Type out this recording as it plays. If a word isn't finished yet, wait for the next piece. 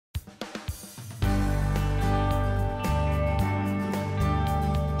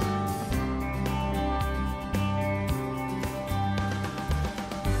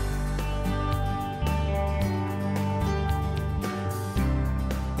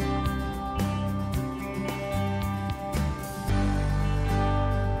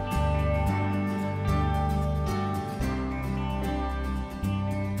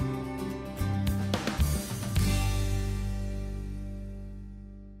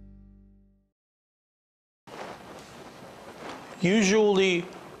Usually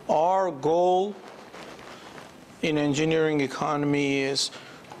our goal in engineering economy is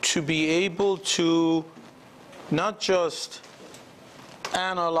to be able to not just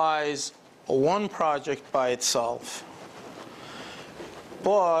analyze one project by itself,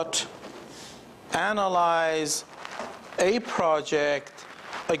 but analyze a project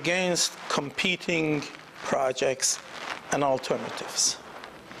against competing projects and alternatives.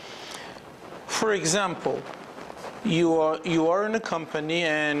 For example, you are in a company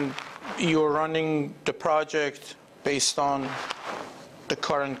and you're running the project based on the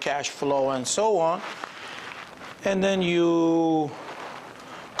current cash flow and so on, and then you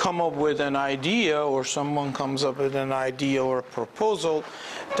come up with an idea, or someone comes up with an idea or a proposal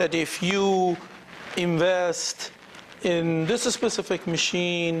that if you invest in this specific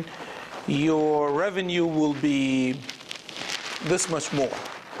machine, your revenue will be this much more.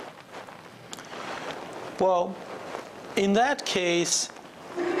 Well, in that case,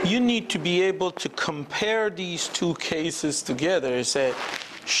 you need to be able to compare these two cases together and say,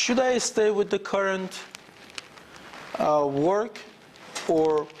 should I stay with the current work,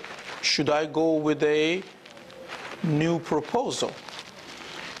 or should I go with a new proposal?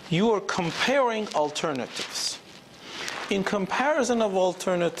 You are comparing alternatives. In comparison of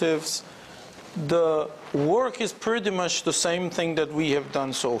alternatives, the work is pretty much the same thing that we have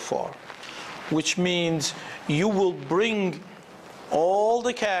done so far, which means you will bring all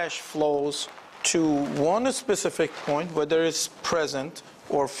the cash flows to one specific point, whether it's present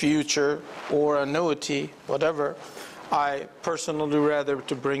or future or annuity, whatever. I personally rather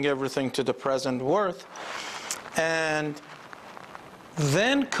to bring everything to the present worth, and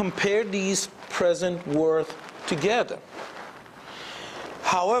then compare these present worth together.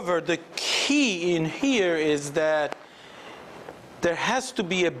 However, the key in here is that there has to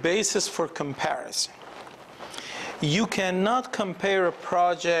be a basis for comparison. You cannot compare a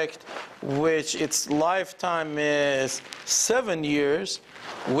project which its lifetime is 7 years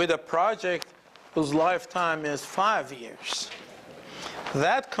with a project whose lifetime is 5 years.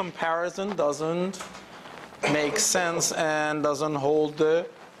 That comparison doesn't make sense and doesn't hold the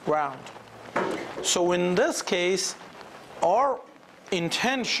ground. So in this case, our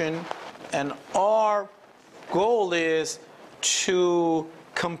intention and our goal is to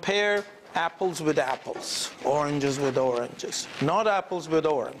compare apples with apples, oranges with oranges, not apples with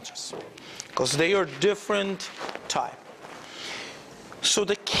oranges, because they are different type. So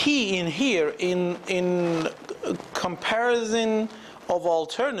the key in here, in comparison of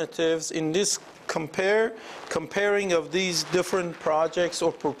alternatives, in this comparing of these different projects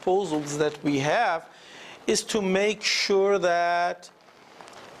or proposals that we have, is to make sure that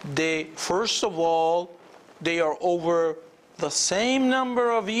they, first of all, they are over the same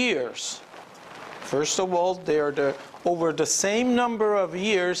number of years. First of all, they are over the same number of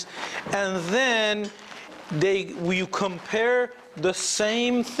years, and then you compare the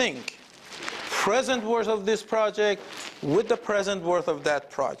same thing, present worth of this project with the present worth of that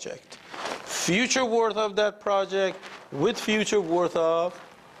project, future worth of that project with future worth of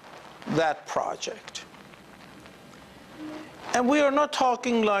that project. And we are not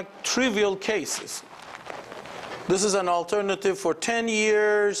talking like trivial cases. This is an alternative for 10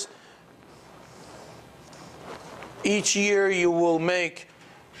 years. Each year you will make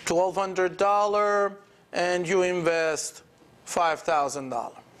 $1,200 and you invest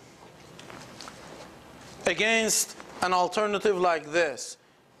 $5,000. Against an alternative like this,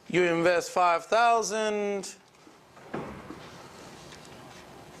 you invest $5,000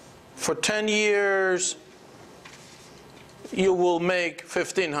 for 10 years, you will make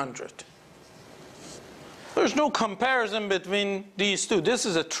 $1,500. There's no comparison between these two. This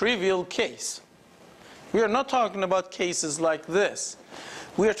is a trivial case. We are not talking about cases like this.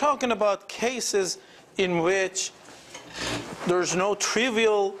 We are talking about cases in which there's no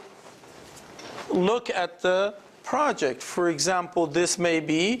trivial look at the project. For example, this may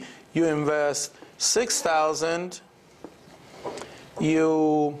be you invest $6,000,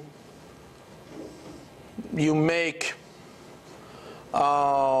 you make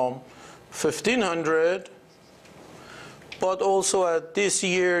 $1,500, but also at this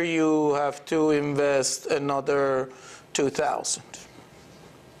year you have to invest another $2,000.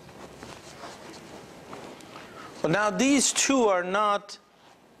 Well, now these two are not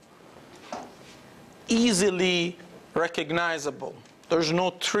easily recognizable. There's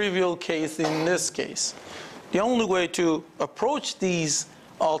no trivial case in this case. The only way to approach these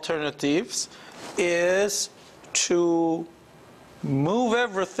alternatives is to move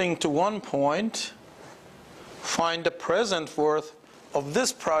everything to one point, find the present worth of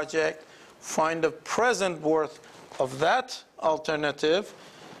this project, find the present worth of that alternative,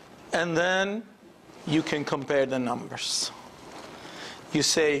 and then you can compare the numbers. You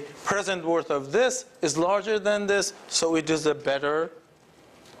say present worth of this is larger than this, so it is a better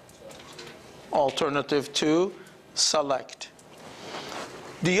alternative to select.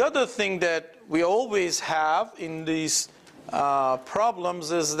 The other thing that we always have in these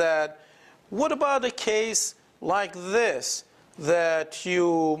problems is that, what about a case like this, that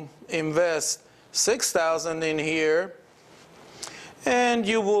you invest $6,000 in here, and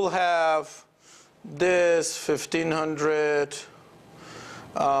you will have this $1,500,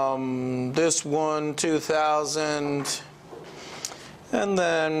 this one $2,000, and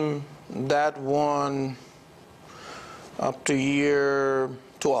then that one up to year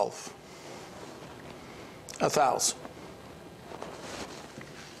 12, 1,000.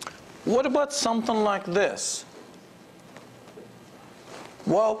 What about something like this?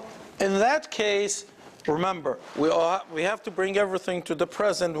 Well, in that case, remember, we have to bring everything to the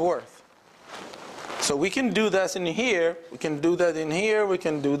present worth. So we can do that in here, we can do that in here, we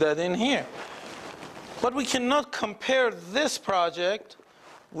can do that in here. But we cannot compare this project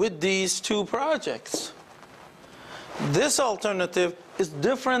with these two projects. This alternative is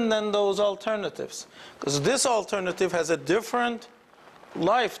different than those alternatives, because this alternative has a different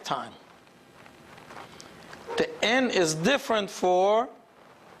lifetime. The N is different for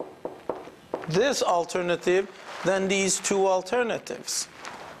this alternative than these two alternatives.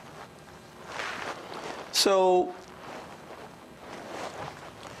 So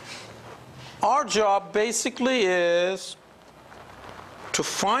our job basically is to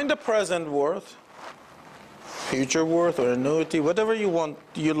find the present worth, future worth or annuity, whatever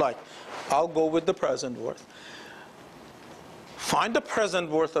you like. I'll go with the present worth. Find the present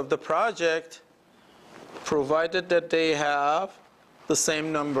worth of the project, provided that they have the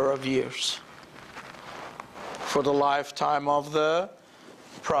same number of years for the lifetime of the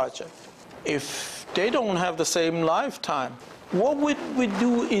project. If they don't have the same lifetime, what would we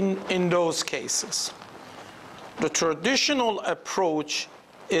do in those cases? The traditional approach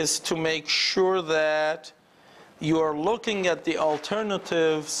is to make sure that you are looking at the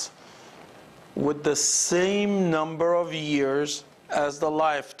alternatives with the same number of years as the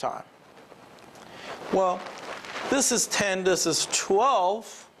lifetime. Well, this is 10, this is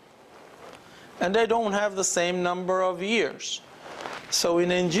 12, and they don't have the same number of years. So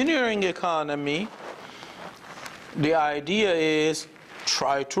in engineering economy, the idea is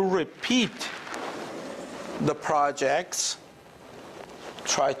try to repeat the projects,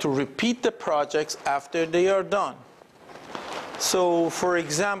 after they are done. So for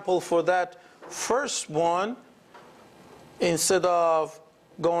example, for that first one, instead of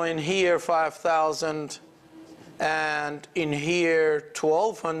going here 5,000 and in here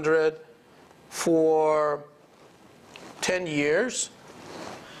 1,200 for 10 years,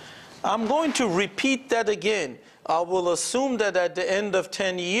 I'm going to repeat that again. I will assume that at the end of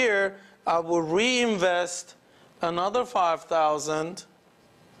 10 years, I will reinvest another 5,000,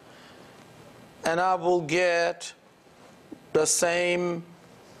 and I will get the same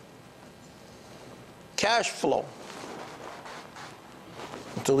cash flow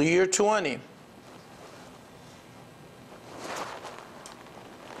until the year 20.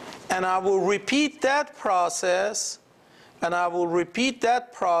 And I will repeat that process, and I will repeat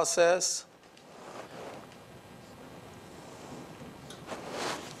that process,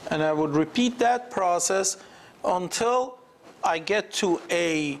 and I would repeat that process until I get to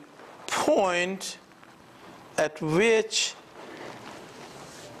a point at which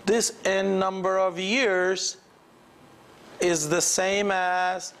this n number of years is the same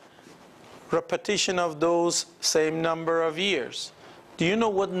as repetition of those same number of years. Do you know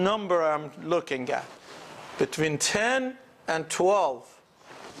what number I'm looking at? Between 10 and 12.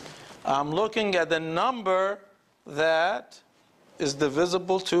 I'm looking at a number that is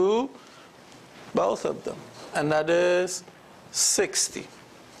divisible to both of them, and that is 60.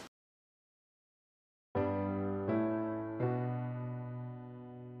 Thank you.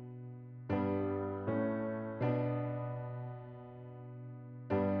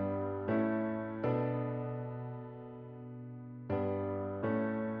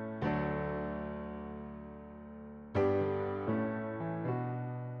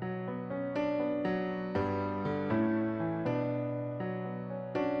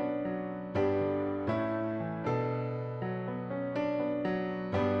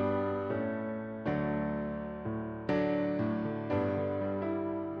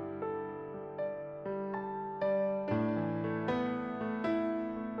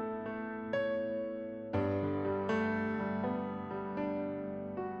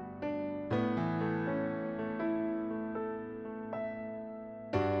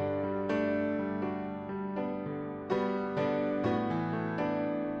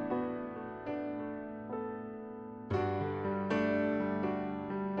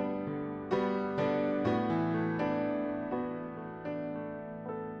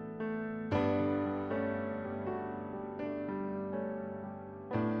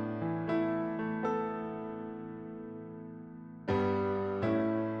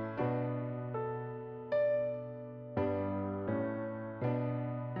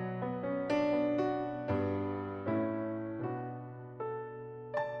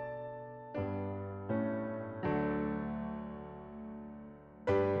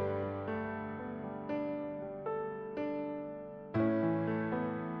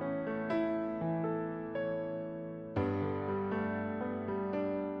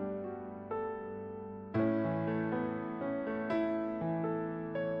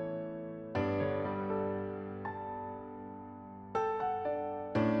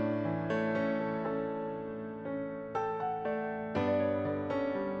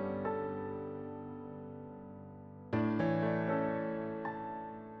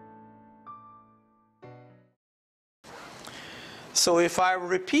 So if I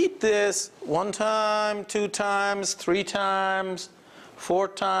repeat this 1 time, 2 times, 3 times, 4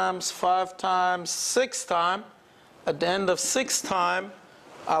 times, 5 times, 6 times, at the end of 6 times,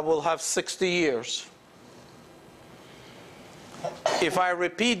 I will have 60 years. If I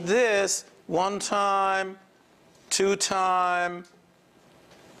repeat this 1 time, 2 times,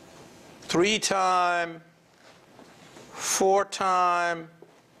 3 times, 4 times,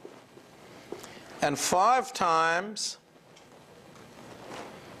 and 5 times,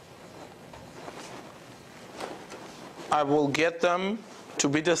 I will get them to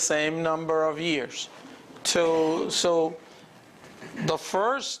be the same number of years. So the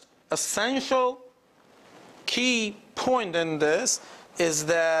first essential key point in this is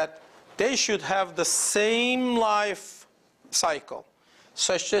that they should have the same life cycle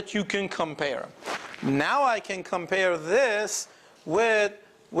such that you can compare them. Now I can compare this with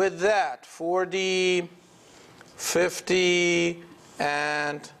that, 40, 50,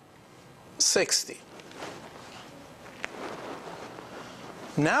 and 60.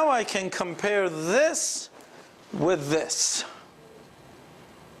 Now I can compare this with this.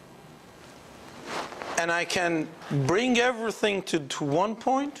 And I can bring everything to one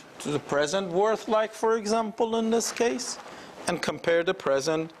point, to the present worth, like for example in this case, and compare the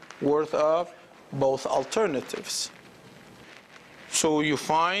present worth of both alternatives. So you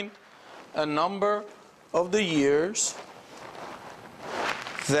find a number of the years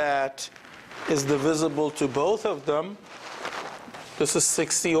that is divisible to both of them. This is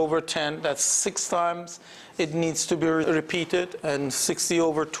 60 over 10. That's 6 times it needs to be repeated. And 60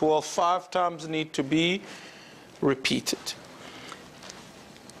 over 12, 5 times need to be repeated.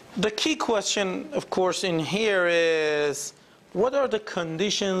 The key question, of course, in here is, what are the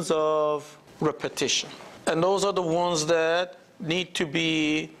conditions of repetition? And those are the ones that need to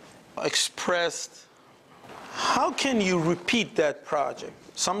be expressed. How can you repeat that project?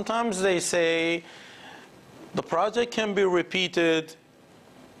 Sometimes they say the project can be repeated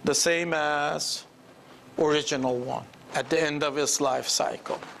the same as original one at the end of its life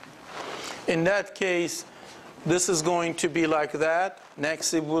cycle. In that case, this is going to be like that,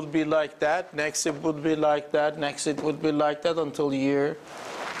 next it would be like that, next it would be like that, next it would be like that until year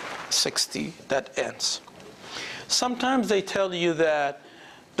 60 that ends. Sometimes they tell you that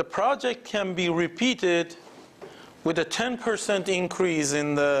the project can be repeated with a 10% increase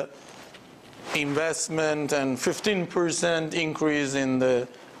in the investment and 15% increase in the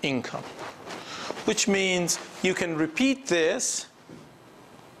income, which means you can repeat this,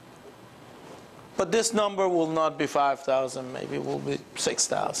 but this number will not be 5,000, maybe it will be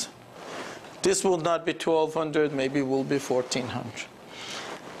 6,000. This will not be 1,200, maybe it will be 1,400.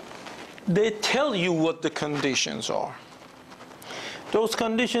 They tell you what the conditions are. Those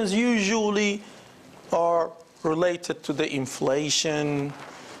conditions usually are related to the inflation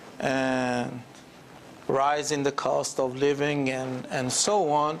and rise in the cost of living and so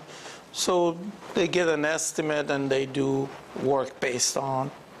on. So they get an estimate and they do work based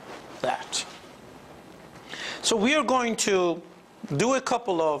on that. So we are going to do a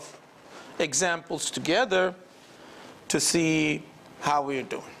couple of examples together to see how we're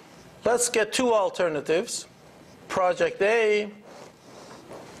doing. Let's get 2 alternatives. Project A.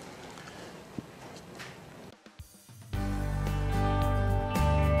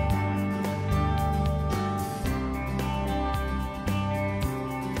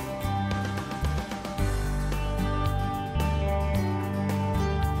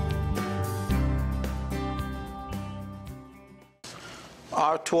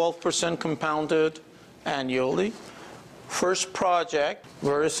 Are 12% compounded annually. First project,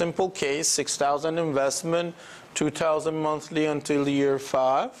 very simple case, 6,000 investment, 2,000 monthly until year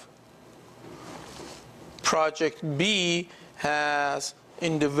 5. Project B has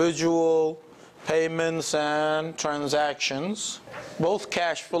individual payments and transactions. Both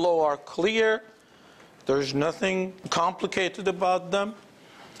cash flow are clear. There's nothing complicated about them.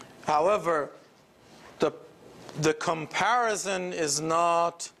 However, the comparison is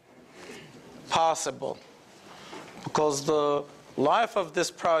not possible because the life of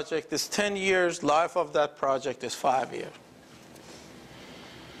this project is 10 years, life of that project is 5 years.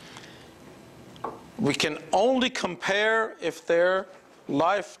 We can only compare if their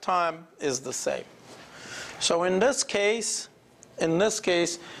lifetime is the same. So in this case,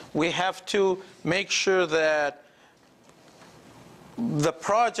 we have to make sure that the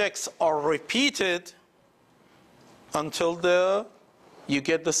projects are repeated until you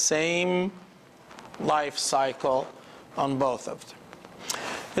get the same life cycle on both of them.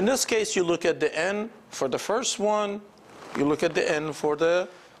 In this case, you look at the N for the first one, you look at the N for the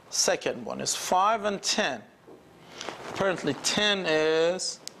second one. It's 5 and 10. apparently 10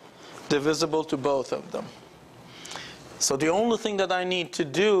 is divisible to both of them. So the only thing that I need to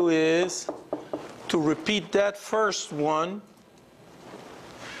do is to repeat that first one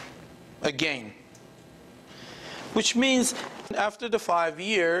again. Which means after the 5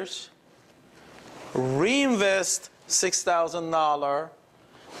 years, reinvest $6,000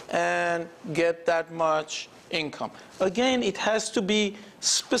 and get that much income. Again, it has to be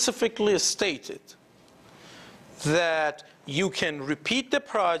specifically stated that you can repeat the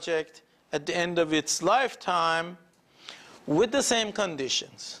project at the end of its lifetime with the same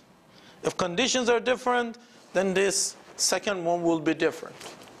conditions. If conditions are different, then this second one will be different.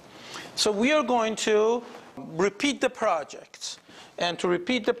 So we are going to repeat the projects. And to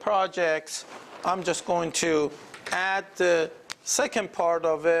repeat the projects, I'm just going to add the second part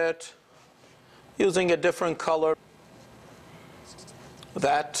of it using a different color.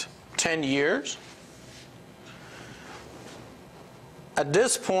 That 10 years. At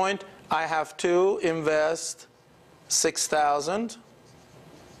this point, I have to invest $6,000.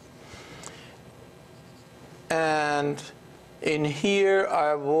 And in here,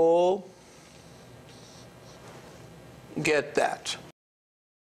 I will get that.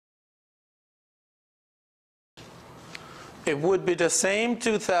 It would be the same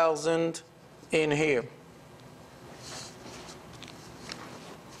 2,000 in here.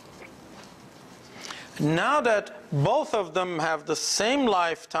 Now that both of them have the same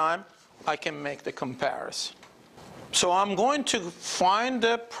lifetime, I can make the comparison. So I'm going to find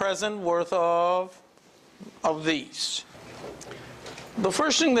the present worth of these. The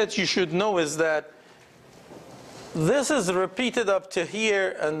first thing that you should know is that this is repeated up to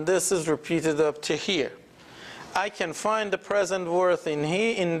here and this is repeated up to here. I can find the present worth in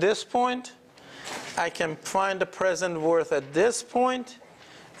here, in this point. I can find the present worth at this point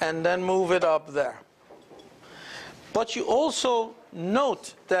and then move it up there. But you also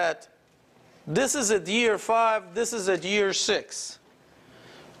note that this is at year 5, this is at year 6.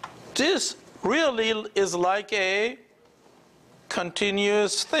 This really is like a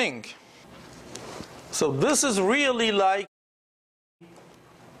continuous thing. So this is really like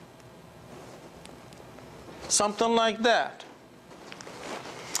something like that.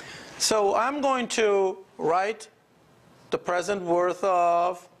 So I'm going to write the present worth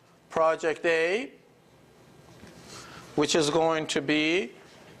of project A, which is going to be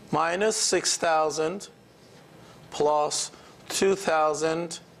minus 6,000 plus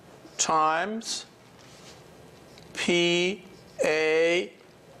 2,000 times PA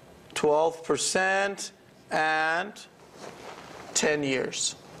 12% and 10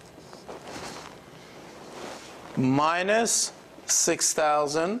 years. Minus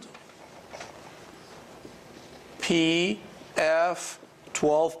 6,000 PF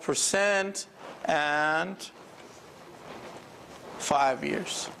 12% and 5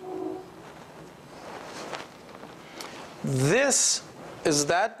 years. This is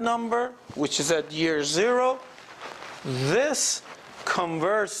that number, which is at year 0. This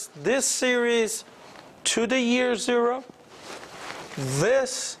converts this series to the year 0.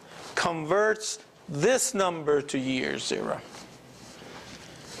 This converts this number to year 0.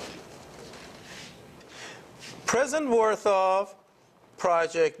 Present worth of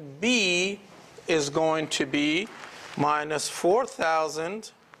project B is going to be minus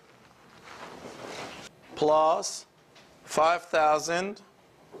 4,000 plus 5,000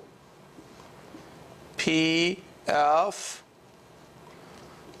 PF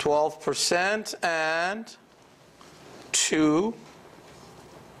 12% and 2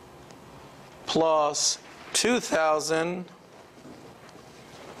 plus 2,000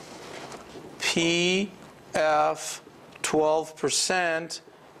 PF 12%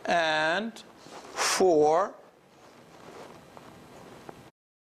 and 4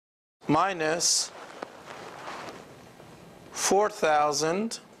 minus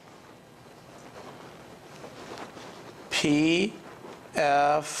 4,000 PF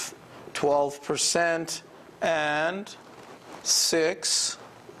 12% and 6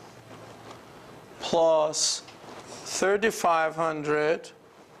 plus 3,500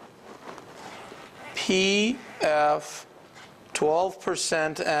 PF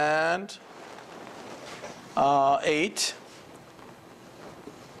 12% and 8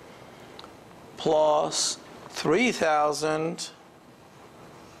 plus 3,000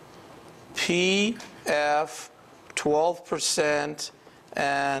 PF 12%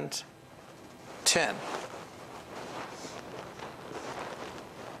 and 10.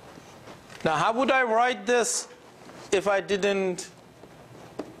 Now, how would I write this if I didn't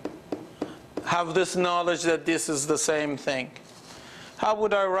have this knowledge that this is the same thing? How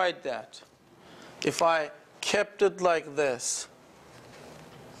would I write that? If I kept it like this,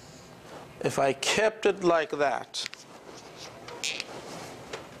 if I kept it like that,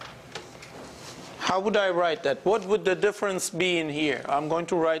 how would I write that? What would the difference be in here? I'm going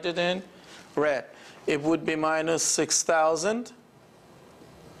to write it in red. It would be minus 6,000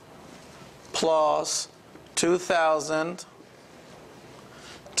 plus 2,000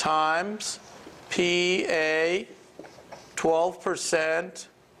 times PA 12%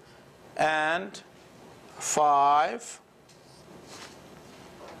 and 5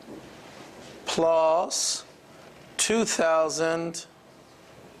 plus 2,000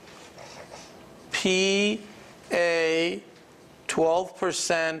 PA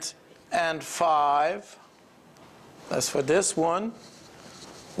 12% and 5. That's for this one,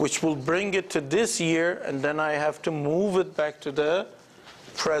 which will bring it to this year, and then I have to move it back to the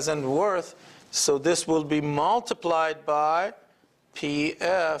present worth. So this will be multiplied by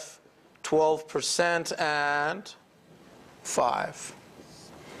PF 12% and 5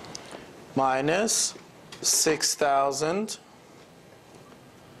 minus 6,000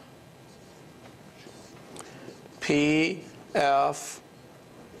 PF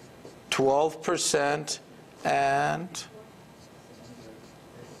 12% and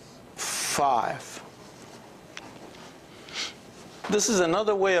 5. This is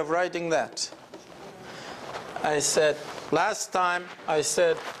another way of writing that. I said, last time I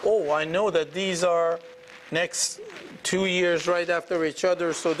said, oh, I know that these are next 2 years right after each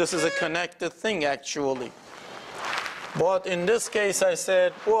other, so this is a connected thing actually. But in this case I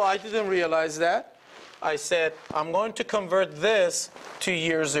said, oh, I didn't realize that. I said, I'm going to convert this to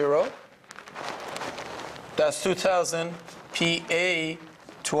year 0. That's 2,000 PA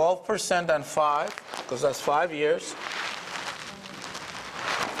 12% and 5, because that's 5 years.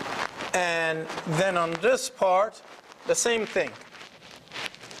 And then on this part, the same thing.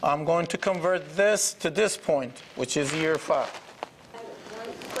 I'm going to convert this to this point, which is year 5. For part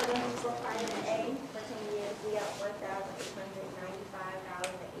A, for 10 years, we have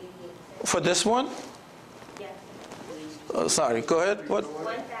 $1,895.88. For this one? Yes. Sorry, go ahead. What?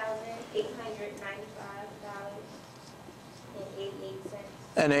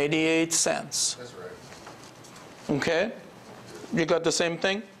 $1,895.88. And 88 cents. That's right. Okay? You got the same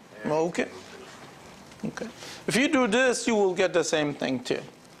thing? Okay. Okay. If you do this, you will get the same thing too.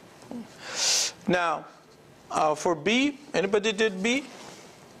 Now, for B, anybody did B?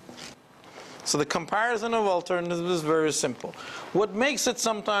 So the comparison of alternatives is very simple. What makes it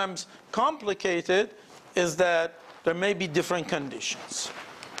sometimes complicated is that there may be different conditions.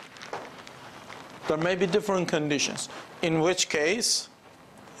 There may be different conditions, in which case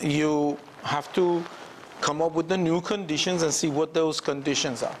you have to come up with the new conditions and see what those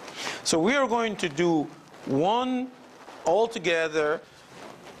conditions are. So we are going to do one altogether.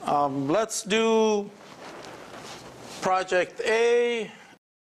 Let's do project A.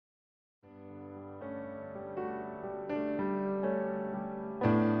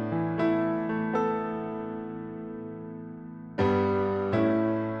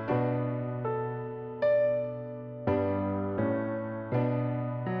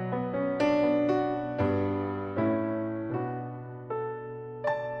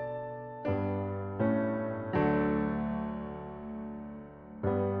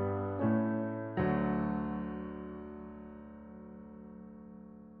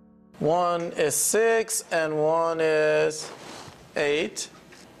 One is 6 and one is 8.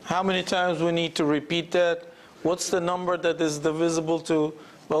 How many times we need to repeat that? What's the number that is divisible to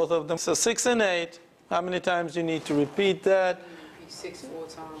both of them? So 6 and 8. How many times you need to repeat that? 6 4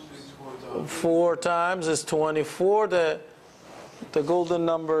 times. 4 times is 24. The golden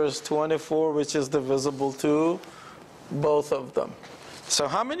number is 24, which is divisible to both of them. So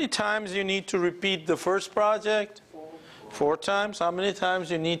how many times you need to repeat the first project? 4 times. How many times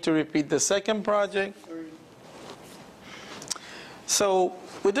you need to repeat the second project? 3. So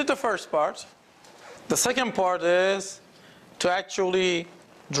we did the first part. The second part is to actually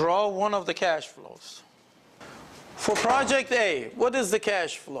draw one of the cash flows. For project A, what is the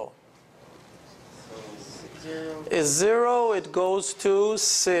cash flow? 0. Is 0, it goes to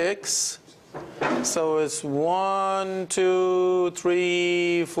 6. So it's 1, 2,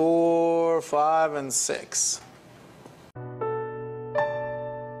 3, 4, 5, and 6.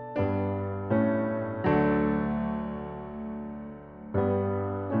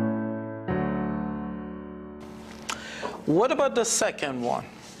 What about the second one?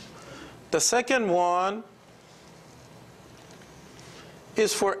 The second one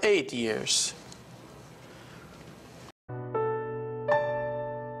is for 8 years.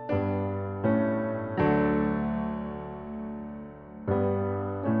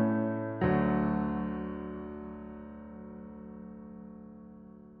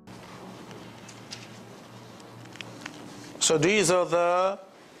 So these are the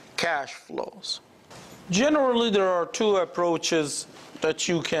cash flows. Generally, there are two approaches that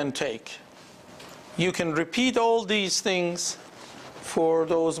you can take. You can repeat all these things for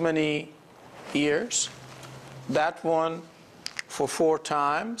those many years. That one for 4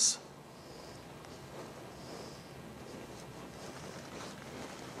 times.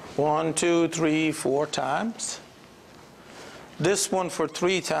 1, 2, 3, 4 times. This one for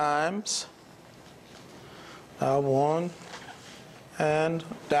 3 times. That one and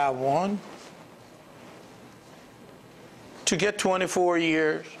that one. To get 24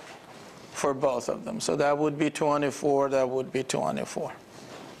 years for both of them. So that would be 24, that would be 24.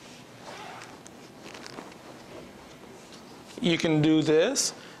 You can do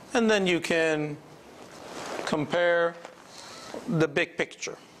this, and then you can compare the big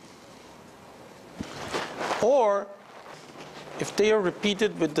picture. Or, if they are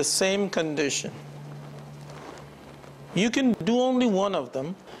repeated with the same condition, you can do only one of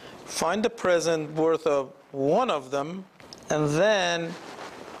them, find the present worth of one of them, and then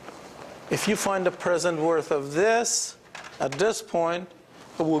if you find the present worth of this, at this point,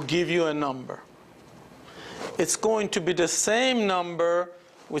 it will give you a number. It's going to be the same number,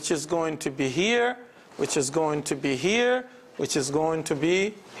 which is going to be here, which is going to be here, which is going to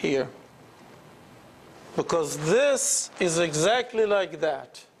be here. Because this is exactly like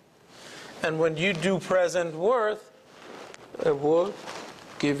that. And when you do present worth, it will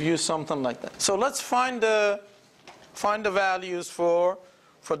give you something like that. So let's find the values for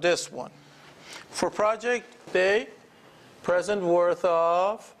this one. For project A, present worth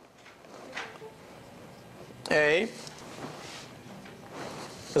of A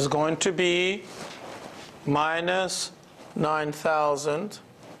is going to be minus 9,000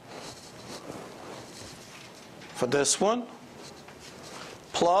 for this one,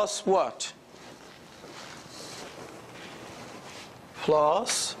 plus what?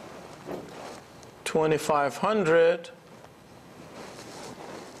 Plus 2,500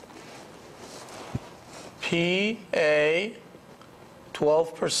 PA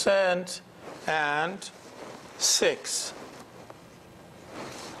 12% and 6.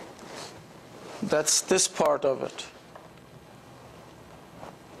 That's this part of it.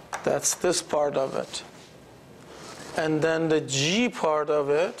 That's this part of it. And then the G part of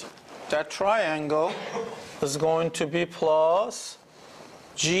it, that triangle, is going to be plus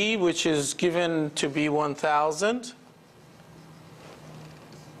G, which is given to be 1,000,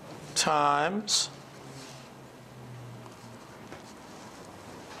 times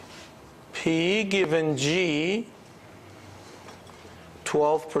P given G,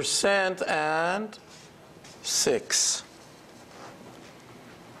 12% and 6.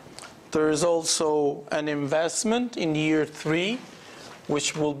 There is also an investment in year 3,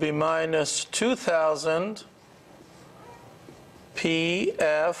 which will be minus 2,000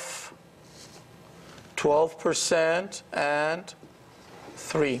 PF, 12% and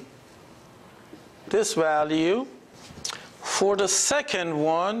 3. This value for the second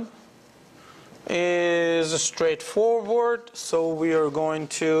one is straightforward, so we are going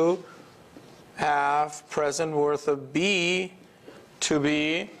to have present worth of B to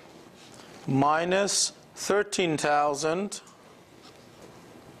be minus 13,000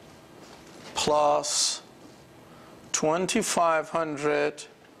 plus 2,500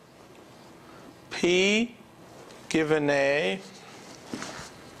 P given A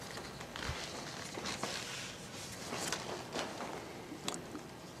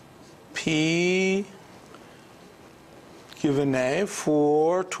P given A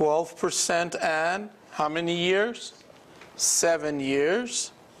for 12% and how many years? 7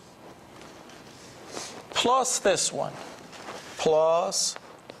 years. Plus this one, plus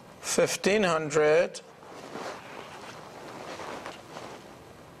 1,500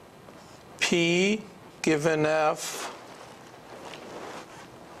 P given F,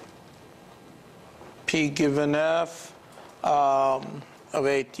 P given F of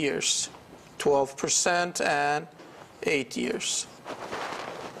 8 years, 12% and 8 years.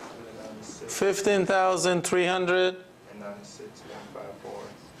 15,300.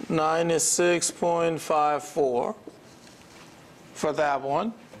 96.54 for that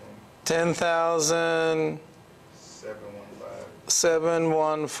one.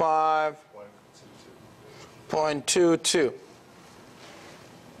 10,715.22.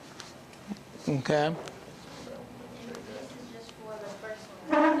 Okay.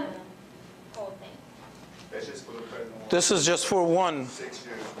 This is just for one.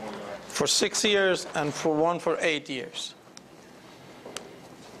 For 6 years and for one for 8 years.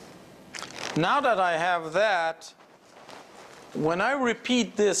 Now that I have that, when I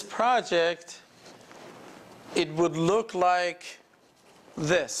repeat this project, it would look like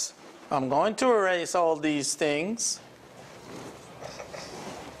this. I'm going to erase all these things.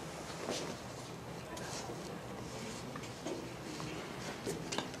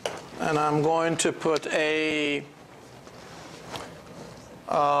 And I'm going to put a,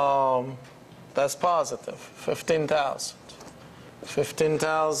 that's positive, 15,000.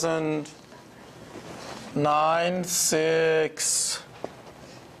 15,000,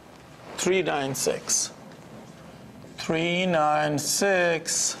 396,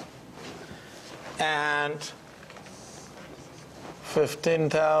 396, and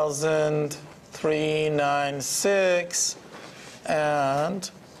 15,396,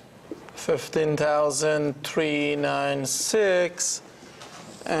 and 15,396,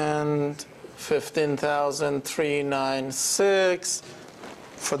 and 15,396.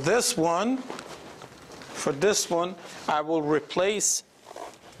 For this one, I will replace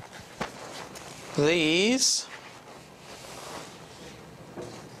these.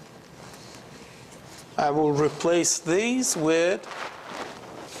 I will replace these with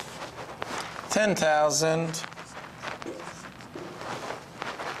 10,000,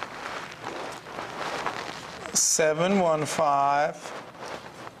 715,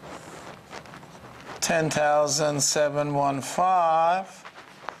 10,000, 715,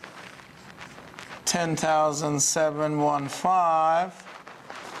 10,000, 715.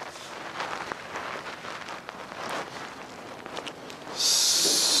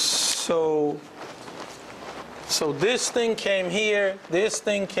 So this thing came here, this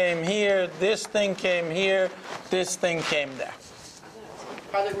thing came here, this thing came here, this thing came there.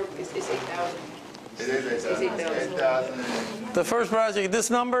 Project group is 8,000. It is 8,000. 8,000. The first project, this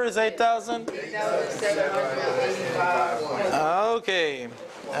number is 8,000? 8,785. Okay,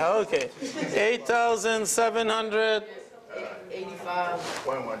 okay. 8,785.1.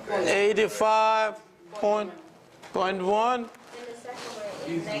 Then the second one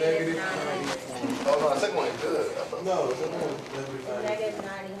is negative 900. Oh, no, the second one is good. Negative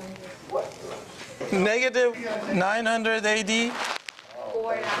 900. Negative 980.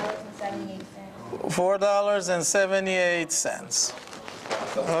 $4.78.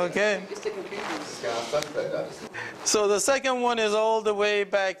 Okay. It's the computers. So the second one is all the way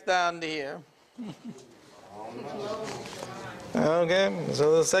back down here. Okay.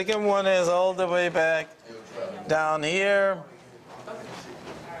 So the second one is all the way back down here.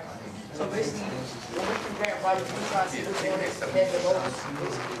 So basically, when we compare projects, we try to see which one has the lowest.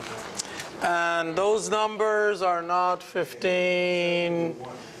 And those numbers are not 15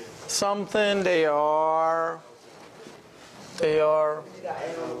 something, they are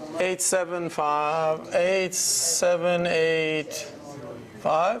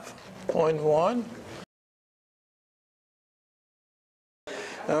 8785.1.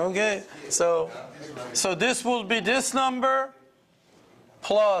 Okay, so this will be this number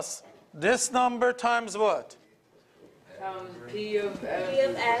plus this number times what? P of P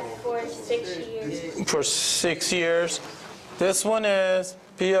of F for 6 years. For 6 years. This one is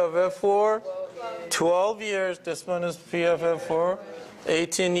P of F for 12 years. This one is P of F for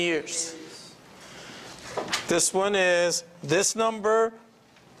 18 years. This one is this number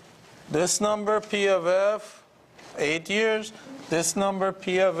P of F, 8 years. This number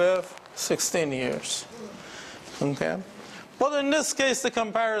P of F, 16 years. Okay? But in this case, the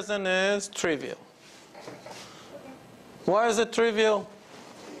comparison is trivial. Why is it trivial?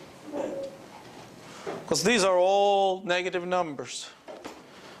 Because these are all negative numbers.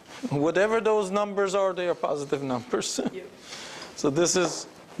 Whatever those numbers are, they are positive numbers. So this is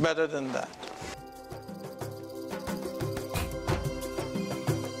better than that.